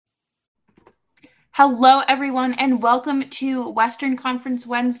Hello, everyone, and welcome to Western Conference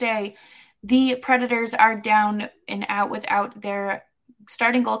Wednesday. The Predators are down and out without their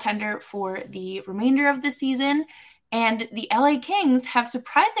starting goaltender for the remainder of the season, and the LA Kings have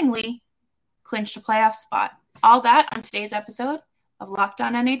surprisingly clinched a playoff spot. All that on today's episode of Locked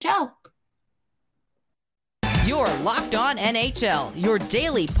On NHL. You're Locked On NHL, your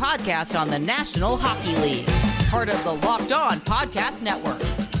daily podcast on the National Hockey League. Part of the Locked On Podcast Network,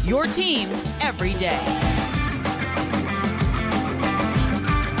 your team every day.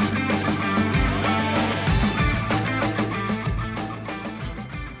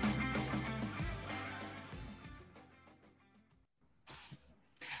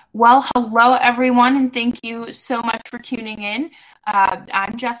 Well, hello, everyone, and thank you so much for tuning in.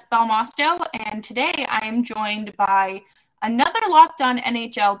 I'm Jess Belmosto, and today I am joined by another Locked On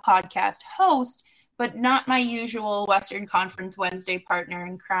NHL podcast host, but not my usual Western Conference Wednesday partner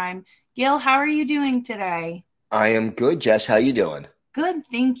in crime. Gil, how are you doing today? I am good, Jess. How you doing? Good,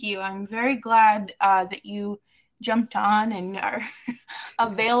 thank you. I'm very glad that you jumped on and are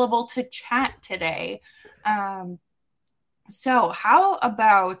available to chat today. So how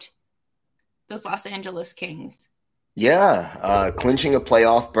about those Los Angeles Kings? Yeah, clinching a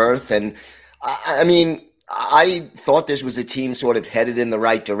playoff berth. And I thought this was a team sort of headed in the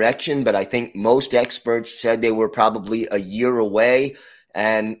right direction, but I think most experts said they were probably a year away.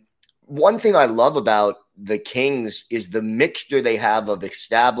 And one thing I love about the Kings is the mixture they have of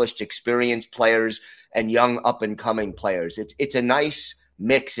established, experienced players and young up-and-coming players. It's a nice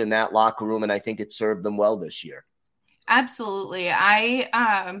mix in that locker room, and I think it served them well this year. Absolutely.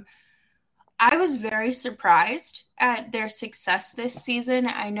 I was very surprised at their success this season.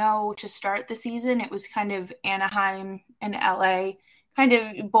 I know to start the season, it was kind of Anaheim and LA kind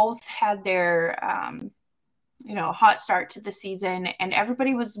of both had their, hot start to the season, and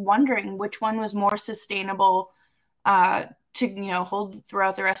everybody was wondering which one was more sustainable to hold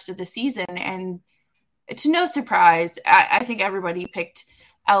throughout the rest of the season. And to no surprise, I think everybody picked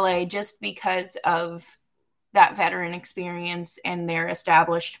LA just because of that veteran experience and their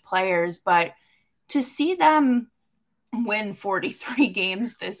established players. But to see them win 43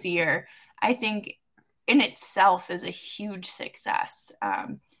 games this year, I think in itself is a huge success.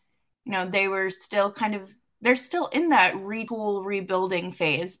 They were still they're still in that retool rebuilding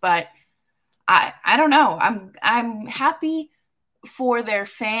phase, but I don't know. I'm happy for their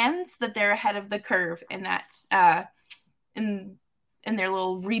fans that they're ahead of the curve in that in their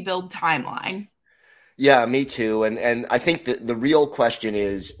little rebuild timeline. Yeah, me too. And I think that the real question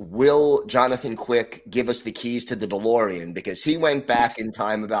is, will Jonathan Quick give us the keys to the DeLorean? Because he went back in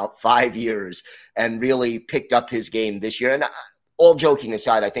time about 5 years and really picked up his game this year. And all joking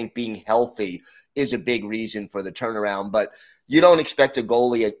aside, I think being healthy is a big reason for the turnaround. But you don't expect a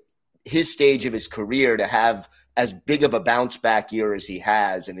goalie at his stage of his career to have as big of a bounce back year as he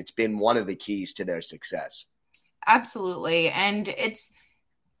has. And it's been one of the keys to their success. Absolutely. And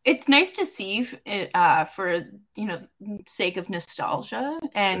it's nice to see for, sake of nostalgia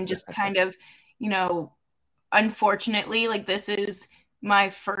and just kind of, unfortunately, like this is my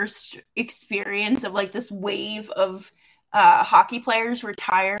first experience of like this wave of hockey players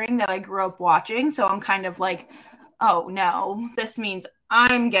retiring that I grew up watching. So I'm kind of like, oh no, this means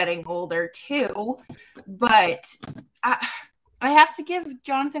I'm getting older too. But I have to give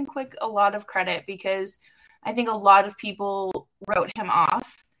Jonathan Quick a lot of credit because I think a lot of people wrote him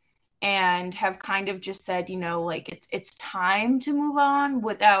off and have kind of just said, it's time to move on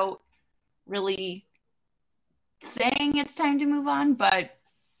without really saying it's time to move on. But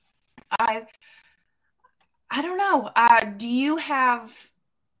I don't know. Do you have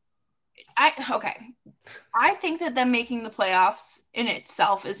okay. I think that them making the playoffs in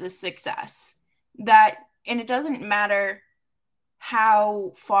itself is a success. And it doesn't matter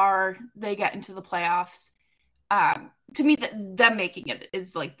how far they get into the playoffs. To me, them making it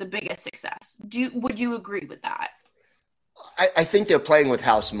is like the biggest success. Would you agree with that? I think they're playing with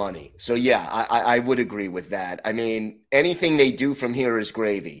house money. So, yeah, I would agree with that. I mean, anything they do from here is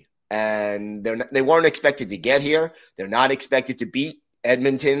gravy. And they weren't expected to get here. They're not expected to beat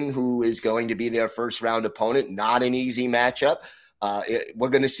Edmonton, who is going to be their first-round opponent. Not an easy matchup. We're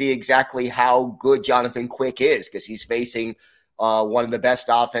going to see exactly how good Jonathan Quick is because he's facing one of the best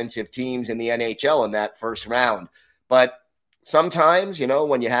offensive teams in the NHL in that first round. But sometimes,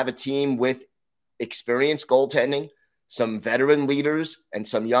 when you have a team with experienced goaltending, some veteran leaders, and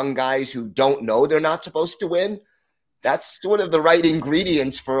some young guys who don't know they're not supposed to win, that's sort of the right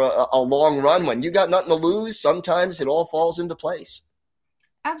ingredients for a long run. When you got nothing to lose, sometimes it all falls into place.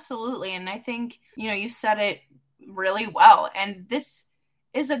 Absolutely. And I think, you said it really well. And this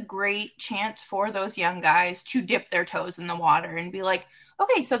is a great chance for those young guys to dip their toes in the water and be like,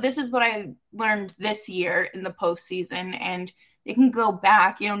 okay, so this is what I learned this year in the postseason. And they can go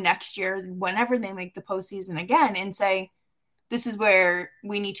back, next year, whenever they make the postseason again, and say, this is where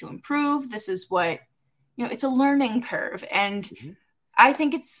we need to improve. This is what, it's a learning curve. And I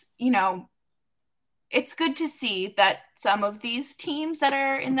think it's, it's good to see that some of these teams that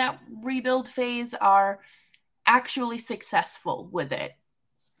are in that rebuild phase are actually successful with it.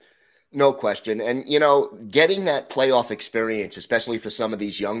 No question. And, getting that playoff experience, especially for some of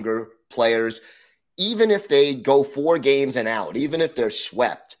these younger players, even if they go 4 games and out, even if they're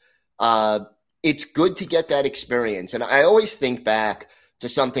swept, it's good to get that experience. And I always think back to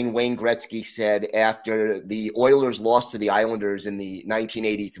something Wayne Gretzky said after the Oilers lost to the Islanders in the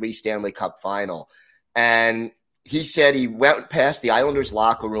 1983 Stanley Cup final. And he said he went past the Islanders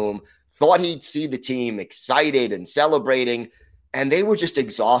locker room, thought he'd see the team excited and celebrating, and they were just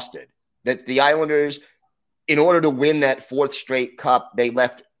exhausted. That the Islanders, in order to win that 4th straight cup, they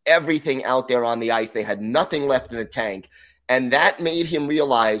left everything out there on the ice. They had nothing left in the tank. And that made him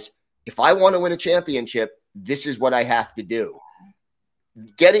realize, if I want to win a championship, this is what I have to do.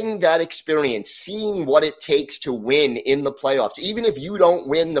 Getting that experience, seeing what it takes to win in the playoffs, even if you don't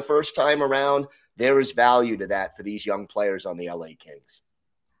win the first time around, there is value to that for these young players on the LA Kings.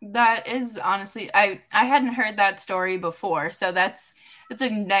 That is honestly, I hadn't heard that story before. So it's a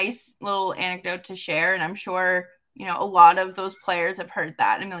nice little anecdote to share. And I'm sure, a lot of those players have heard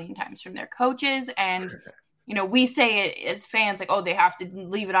that a million times from their coaches. And, we say it as fans, like, oh, they have to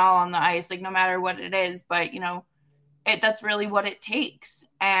leave it all on the ice, like no matter what it is. But, that's really what it takes.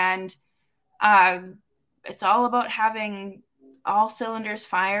 And it's all about having all cylinders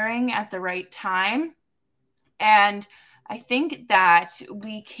firing at the right time. And I think that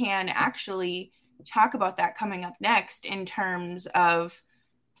we can actually talk about that coming up next in terms of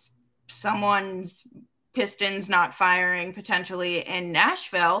someone's Pistons not firing potentially in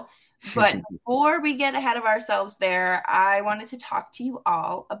Nashville. But before we get ahead of ourselves there, I wanted to talk to you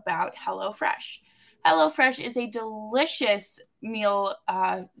all about HelloFresh. HelloFresh is a delicious meal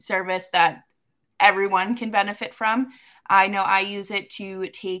service that everyone can benefit from. I know I use it to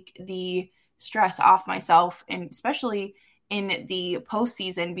take the stress off myself, and especially in the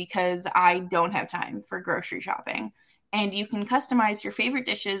postseason, because I don't have time for grocery shopping. And you can customize your favorite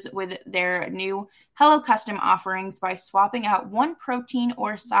dishes with their new Hello Custom offerings by swapping out one protein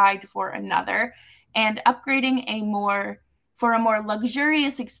or side for another and upgrading for a more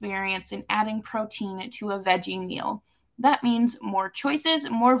luxurious experience and adding protein to a veggie meal. That means more choices,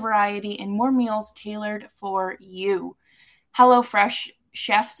 more variety, and more meals tailored for you. HelloFresh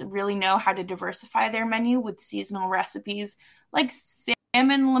chefs really know how to diversify their menu with seasonal recipes like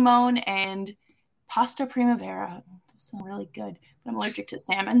salmon limon and pasta primavera. Those are really good, but I'm allergic to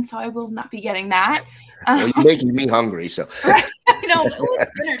salmon, so I will not be getting that. Well, you're making me hungry, so.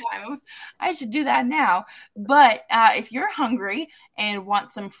 It's dinner time. I should do that now. But if you're hungry and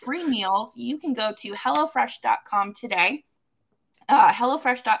want some free meals, you can go to HelloFresh.com today.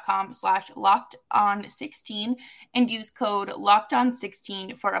 HelloFresh.com/LockedOn16 and use code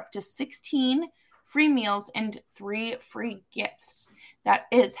LockedOn16 for up to 16 free meals and 3 free gifts. That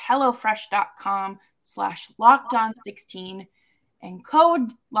is HelloFresh.com/LockedOn16 and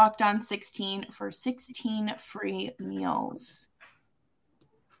code LockedOn16 for 16 free meals.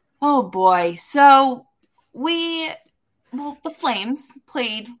 Oh boy. So the Flames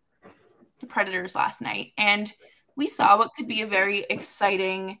played the Predators last night, and we saw what could be a very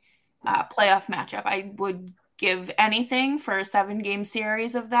exciting playoff matchup. I would give anything for a 7-game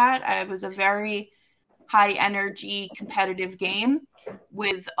series of that. It was a very high energy competitive game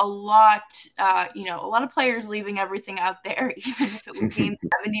with a lot of players leaving everything out there, even if it was game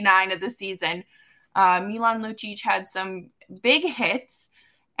 79 of the season. Milan Lucic had some big hits,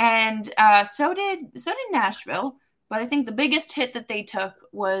 and so did Nashville. But I think the biggest hit that they took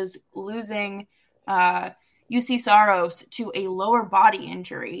was losing Juuse Saros to a lower body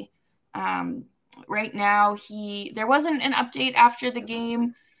injury. Right now, there wasn't an update after the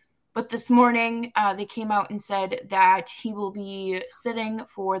game, but this morning they came out and said that he will be sitting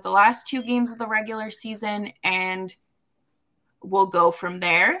for the last 2 games of the regular season, and we'll go from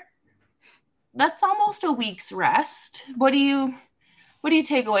there. That's almost a week's rest. What do you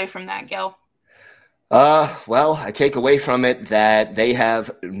take away from that, Gil? Well, I take away from it that they have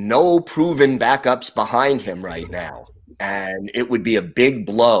no proven backups behind him right now. And it would be a big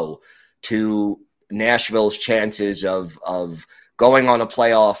blow to Nashville's chances of going on a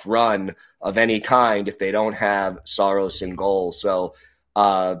playoff run of any kind if they don't have Saros in goal. So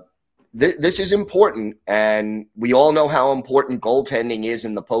this is important, and we all know how important goaltending is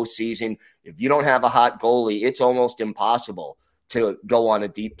in the postseason. If you don't have a hot goalie, it's almost impossible to go on a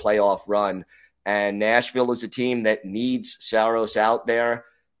deep playoff run. And Nashville is a team that needs Saros out there.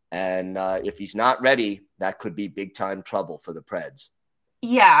 And if he's not ready, that could be big time trouble for the Preds.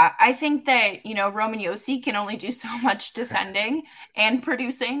 Yeah, I think that, Roman Josi can only do so much defending and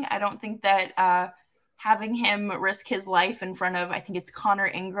producing. I don't think that having him risk his life in front of, I think it's Connor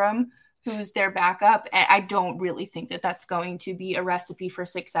Ingram, who's their backup. And I don't really think that that's going to be a recipe for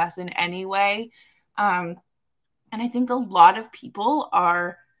success in any way. And I think a lot of people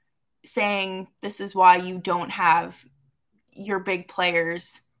are saying this is why you don't have your big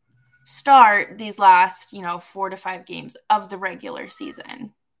players start these last, 4 to 5 games of the regular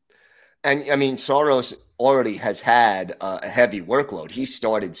season. And I mean, Saros already has had a heavy workload. He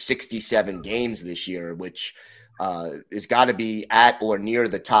started 67 games this year, which has got to be at or near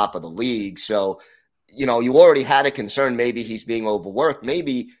the top of the league. So, you already had a concern. Maybe he's being overworked.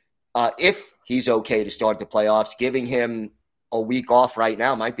 Maybe if he's okay to start the playoffs, giving him a week off right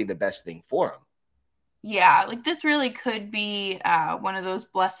now might be the best thing for him. Yeah, this really could be one of those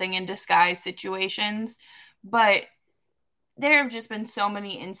blessing in disguise situations. But there have just been so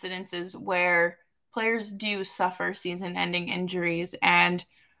many incidences where players do suffer season-ending injuries. And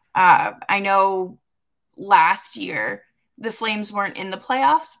I know last year the Flames weren't in the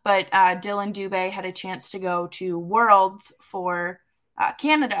playoffs, but Dylan Dubé had a chance to go to Worlds for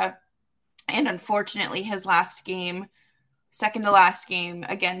Canada. And unfortunately, his second to last game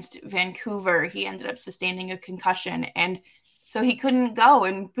against Vancouver, he ended up sustaining a concussion. And so he couldn't go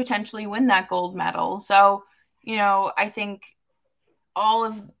and potentially win that gold medal. So, I think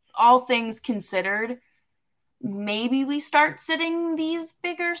all things considered, maybe we start sitting these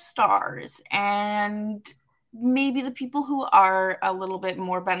bigger stars and maybe the people who are a little bit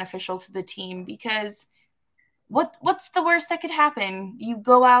more beneficial to the team, because what's the worst that could happen? You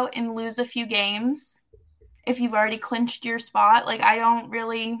go out and lose a few games if you've already clinched your spot. I don't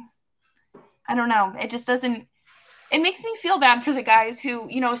know. It just doesn't, it makes me feel bad for the guys who,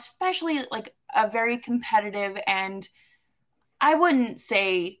 especially a very competitive, and I wouldn't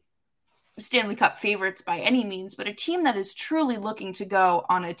say Stanley Cup favorites by any means, but a team that is truly looking to go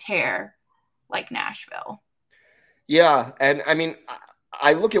on a tear like Nashville. Yeah. And I mean,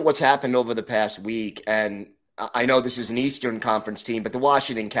 I look at what's happened over the past week, and I know this is an Eastern Conference team, but the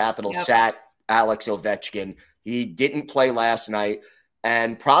Washington Capitals sat Alex Ovechkin. He didn't play last night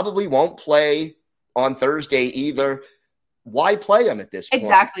and probably won't play on Thursday either. Why play him at this point?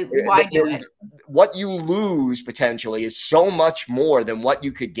 Exactly. Why do it? What you lose potentially is so much more than what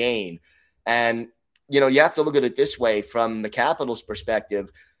you could gain. And, you have to look at it this way from the Capitals' perspective.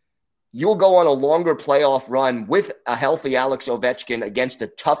 You'll go on a longer playoff run with a healthy Alex Ovechkin against a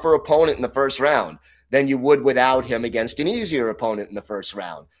tougher opponent in the first round than you would without him against an easier opponent in the first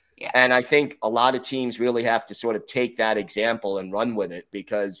round. Yeah. And I think a lot of teams really have to sort of take that example and run with it,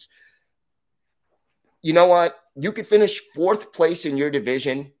 because you know what? You could finish 4th place in your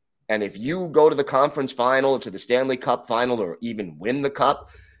division, and if you go to the conference final, to the Stanley Cup final, or even win the cup,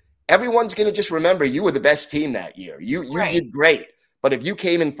 everyone's going to just remember you were the best team that year. You did great. But if you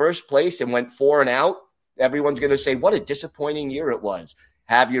came in first place and went 4 and out, everyone's going to say, what a disappointing year it was.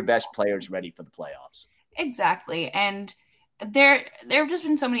 Have your best players ready for the playoffs. Exactly. And there have just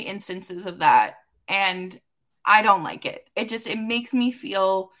been so many instances of that, and I don't like it. It makes me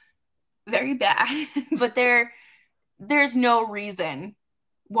feel very bad. But there's no reason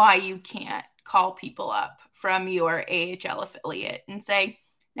why you can't call people up from your AHL affiliate and say,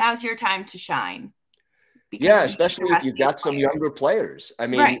 now's your time to shine. Yeah, especially if you've got some younger players. I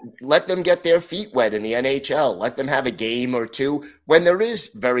mean, Let them get their feet wet in the NHL. Let them have a game or two when there is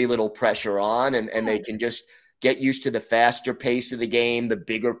very little pressure on, and they can just get used to the faster pace of the game, the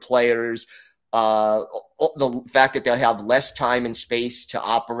bigger players, the fact that they'll have less time and space to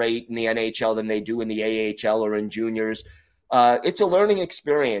operate in the NHL than they do in the AHL or in juniors. It's a learning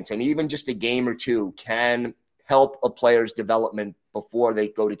experience, and even just a game or two can help a player's development before they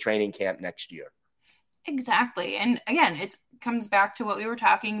go to training camp next year. Exactly. And again, it comes back to what we were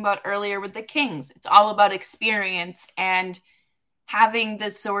talking about earlier with the Kings. It's all about experience and having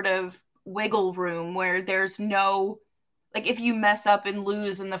this sort of wiggle room where there's no, if you mess up and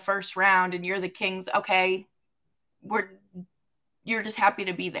lose in the first round and you're the Kings, okay, you're just happy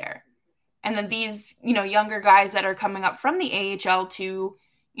to be there. And then these, younger guys that are coming up from the AHL to,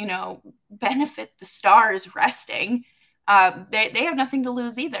 benefit the Stars resting, they have nothing to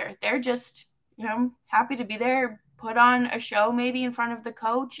lose either. They're just, happy to be there, put on a show maybe in front of the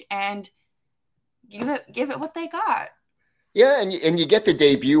coach and give it what they got. Yeah, and you get the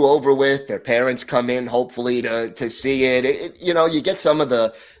debut over with. Their parents come in, hopefully, to see it. You get some of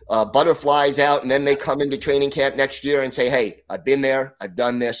the butterflies out, and then they come into training camp next year and say, hey, I've been there. I've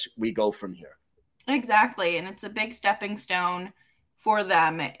done this. We go from here. Exactly. And it's a big stepping stone for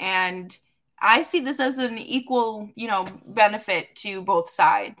them. And I see this as an equal, benefit to both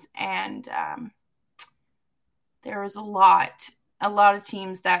sides. And there is a lot of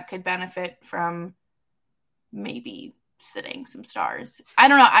teams that could benefit from maybe sitting some stars. I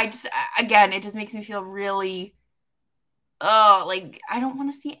don't know. It just makes me feel really, I don't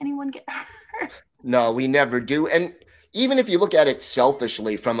want to see anyone get hurt. No, we never do. And even if you look at it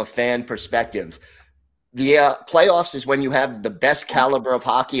selfishly from a fan perspective, the playoffs is when you have the best caliber of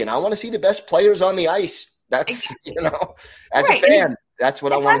hockey, and I want to see the best players on the ice. That's, as a fan, that's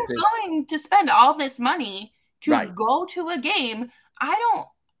what I want to see. If I'm going to spend all this money to go to a game, I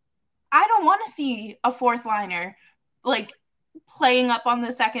don't want to see a fourth liner playing up on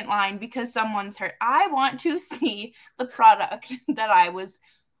the second line because someone's hurt. I want to see the product that I was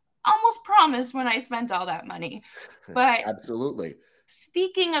almost promised when I spent all that money. But absolutely.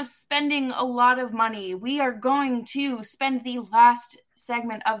 Speaking of spending a lot of money, we are going to spend the last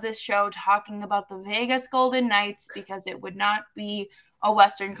segment of this show talking about the Vegas Golden Knights, because it would not be a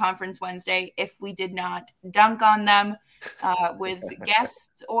Western Conference Wednesday if we did not dunk on them with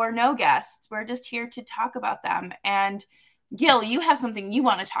guests or no guests. We're just here to talk about them. And Gil, you have something you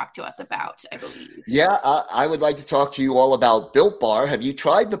want to talk to us about, I believe. Yeah, I would like to talk to you all about Built Bar. Have you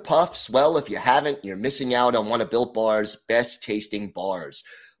tried the Puffs? Well, if you haven't, you're missing out on one of Built Bar's best tasting bars.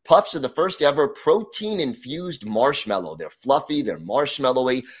 Puffs are the first ever protein-infused marshmallow. They're fluffy, they're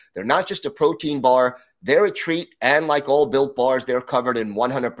marshmallowy. They're not just a protein bar, they're a treat. And like all Built Bars, they're covered in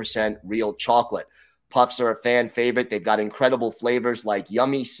 100% real chocolate. Puffs are a fan favorite. They've got incredible flavors like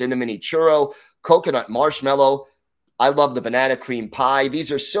yummy cinnamony churro, coconut marshmallow. I love the banana cream pie.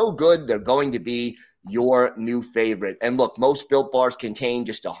 These are so good, they're going to be your new favorite. And look, most Built Bars contain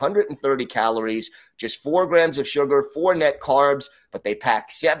just 130 calories, just 4 grams of sugar, 4 net carbs, but they pack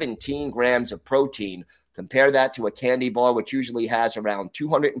 17 grams of protein. Compare that to a candy bar, which usually has around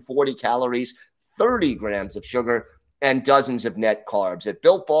 240 calories, 30 grams of sugar, and dozens of net carbs. At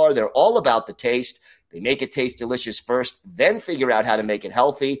Built Bar, they're all about the taste. They make it taste delicious first, then figure out how to make it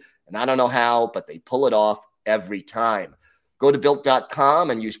healthy. And I don't know how, but they pull it off every time. Go to Built.com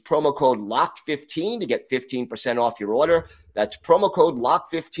and use promo code LOCKED15 to get 15% off your order. That's promo code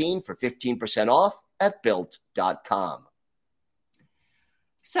LOCKED15 for 15% off at Built.com.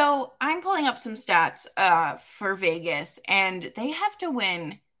 So I'm pulling up some stats for Vegas, and they have to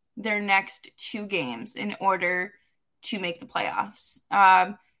win their next 2 games in order to make the playoffs.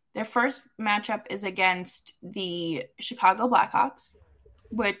 Their first matchup is against the Chicago Blackhawks,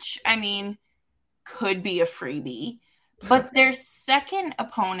 which, could be a freebie. But their second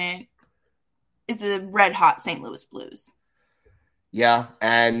opponent is the red-hot St. Louis Blues. Yeah,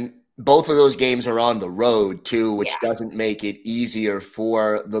 and both of those games are on the road, too, which doesn't make it easier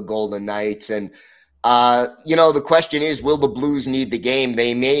for the Golden Knights. And, the question is, will the Blues need the game?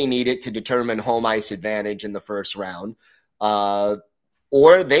 They may need it to determine home ice advantage in the first round.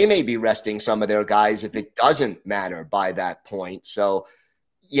 Or they may be resting some of their guys if it doesn't matter by that point. So,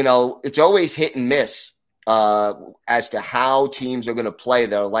 it's always hit and miss as to how teams are going to play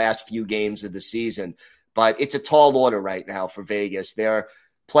their last few games of the season. But it's a tall order right now for Vegas. Their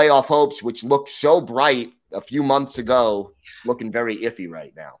playoff hopes, which looked so bright a few months ago, looking very iffy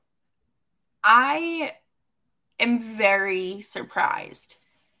right now. I am very surprised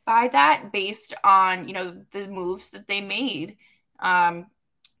by that based on, the moves that they made.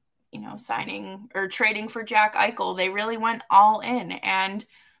 Signing or trading for Jack Eichel. They really went all in. And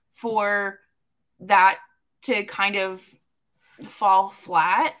for that to kind of fall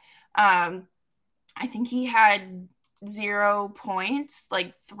flat, I think he had 0 points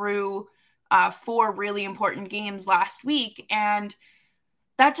through 4 really important games last week. And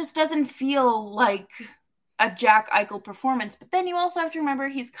that just doesn't feel like a Jack Eichel performance. But then you also have to remember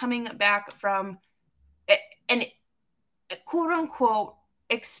he's coming back from an quote unquote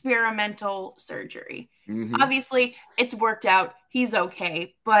experimental surgery. Mm-hmm. Obviously, it's worked out. He's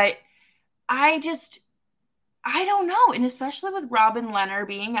okay. But I don't know. And especially with Robin Lehner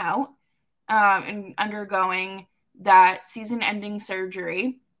being out and undergoing that season-ending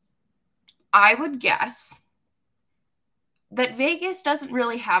surgery, I would guess that Vegas doesn't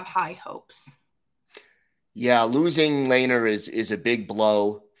really have high hopes. Yeah, losing Lehner is a big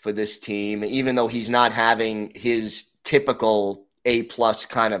blow for this team, even though he's not having his typical A-plus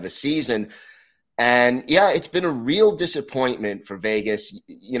kind of a season. And yeah, it's been a real disappointment for Vegas.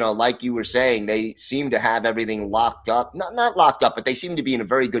 You know, like you were saying, they seem to have everything locked up. Not locked up, but they seem to be in a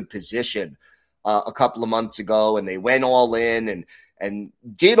very good position a couple of months ago, and they went all in and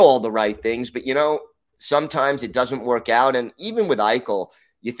did all the right things. But, you know, sometimes it doesn't work out. And even with Eichel,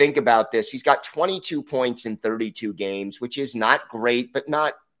 you think about this, he's got 22 points in 32 games, which is not great, but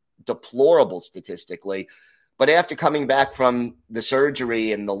not deplorable statistically. But after coming back from the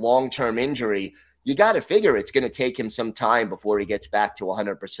surgery and the long-term injury, you got to figure it's going to take him some time before he gets back to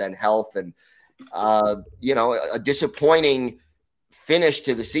 100% health. And, you know, a disappointing finish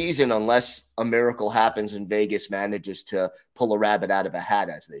to the season unless a miracle happens and Vegas manages to pull a rabbit out of a hat,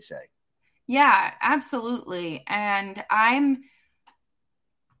 as they say. Yeah, absolutely. And I'm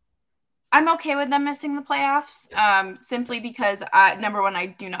okay with them missing the playoffs, simply because, number one, I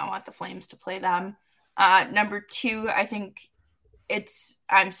do not want the Flames to play them. Number two, I think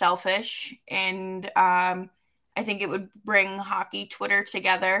I'm selfish, and I think it would bring hockey Twitter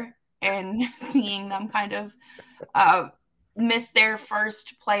together, and seeing them kind of miss their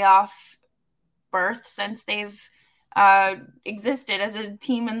first playoff berth since they've existed as a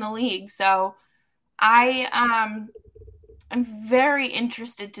team in the league. So I'm very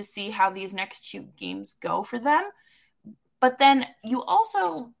interested to see how these next two games go for them. But then you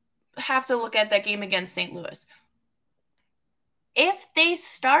also have to look at that game against St. Louis. If they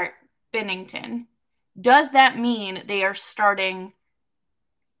start Binnington, does that mean they are starting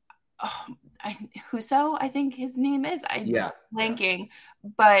Husso, I think his name is? I'm blanking.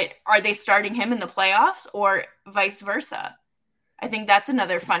 But are they starting him in the playoffs or vice versa? I think that's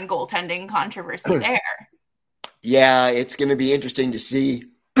another fun goaltending controversy there. Yeah, it's going to be interesting to see,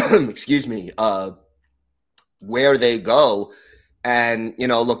 excuse me, where they go. And, you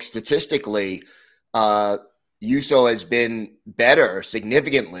know, look, statistically, Husso has been better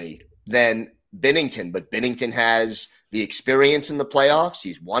significantly than Binnington, but Binnington has the experience in the playoffs.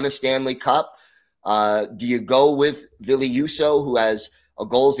 He's won a Stanley Cup. Do you go with Ville Husso, who has a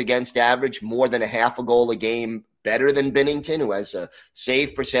goals against average more than a half a goal a game better than Binnington, who has a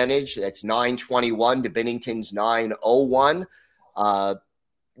save percentage that's .921 to Binnington's .901?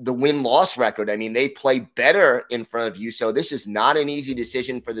 The win-loss record, I mean, they play better in front of Husso. This is not an easy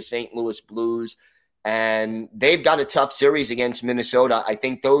decision for the St. Louis Blues, and they've got a tough series against Minnesota. I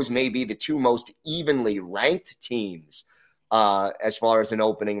think those may be the two most evenly ranked teams as far as an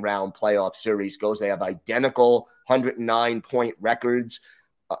opening round playoff series goes. They have identical 109-point records.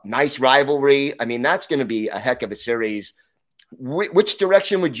 Nice rivalry. I mean, that's going to be a heck of a series. Which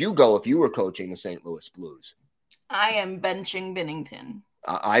direction would you go if you were coaching the St. Louis Blues? I am benching Binnington.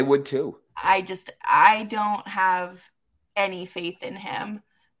 I would too. I don't have any faith in him.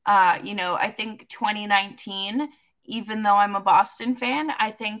 You know, I think 2019, even though I'm a Boston fan, I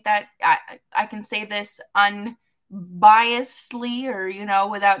think that I can say this unbiasedly or, you know,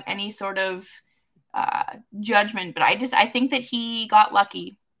 without any sort of judgment. But I think that he got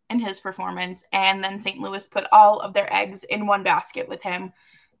lucky in his performance, and then St. Louis put all of their eggs in one basket with him,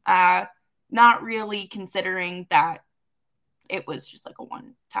 not really considering that it was just like a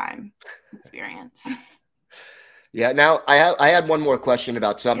one-time experience. Yeah. Now, I had one more question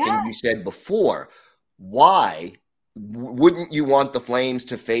about something you said before. Why wouldn't you want the Flames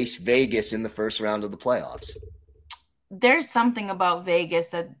to face Vegas in the first round of the playoffs? There's something about Vegas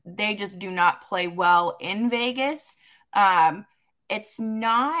that they just do not play well in Vegas. It's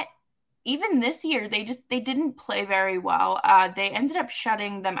not even this year. They didn't play very well. They ended up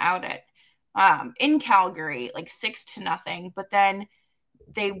shutting them out in Calgary, like 6-0. But then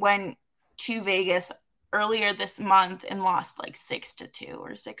they went to Vegas earlier this month and lost like 6-2 or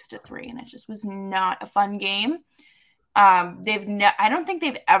 6-3, and it just was not a fun game. I don't think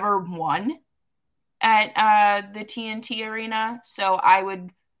they've ever won at the TNT Arena, so I would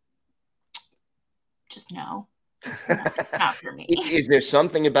just no. Not for me. Is there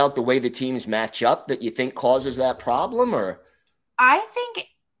something about the way the teams match up that you think causes that problem, or? I think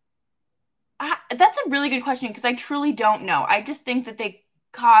that's a really good question because I truly don't know. I just think that they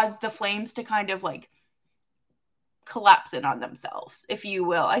cause the Flames to kind of like collapse in on themselves, if you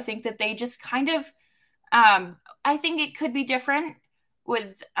will. I think that they just kind of I think it could be different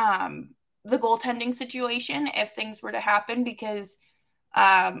with the goaltending situation if things were to happen because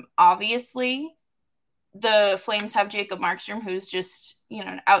obviously the Flames have Jacob Markstrom, who's just, you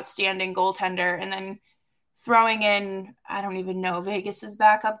know, an outstanding goaltender, and then throwing in, I don't even know Vegas's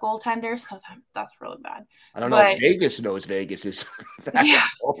backup goaltender, so that's really bad. I don't know if Vegas knows Vegas's backup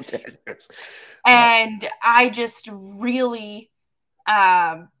goaltenders. And I just really,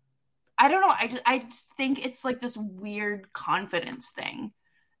 I don't know. I just think it's like this weird confidence thing.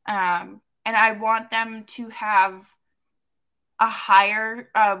 and I want them to have a higher,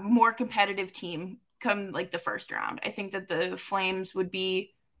 more competitive team come like the first round. I think that the Flames would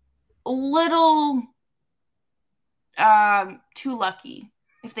be a little too lucky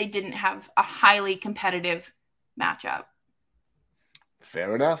if they didn't have a highly competitive matchup.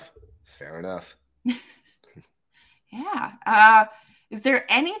 Fair enough. Fair enough. Yeah. Is there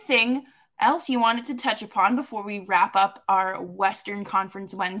anything else you wanted to touch upon before we wrap up our Western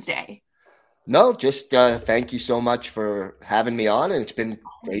Conference Wednesday? No, just thank you so much for having me on, and it's been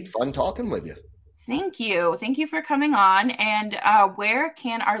great fun talking with you. Thank you. Thank you for coming on. And where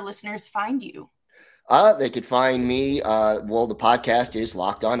can our listeners find you? They could find me. The podcast is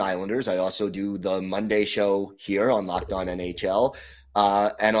Locked On Islanders. I also do the Monday show here on Locked On NHL.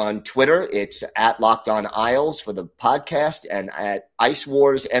 And on Twitter, it's at Locked On Isles for the podcast and at Ice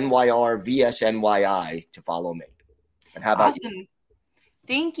Wars NYR VSNYI to follow me. And how about you?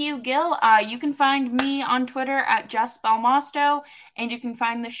 Thank you, Gil. You can find me on Twitter at Jess Belmosto, and you can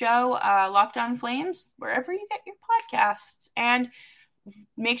find the show Locked On Flames wherever you get your podcasts. And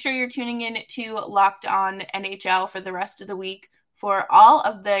make sure you're tuning in to Locked On NHL for the rest of the week for all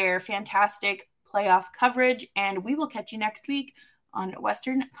of their fantastic playoff coverage. And we will catch you next week on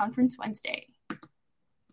Western Conference Wednesday.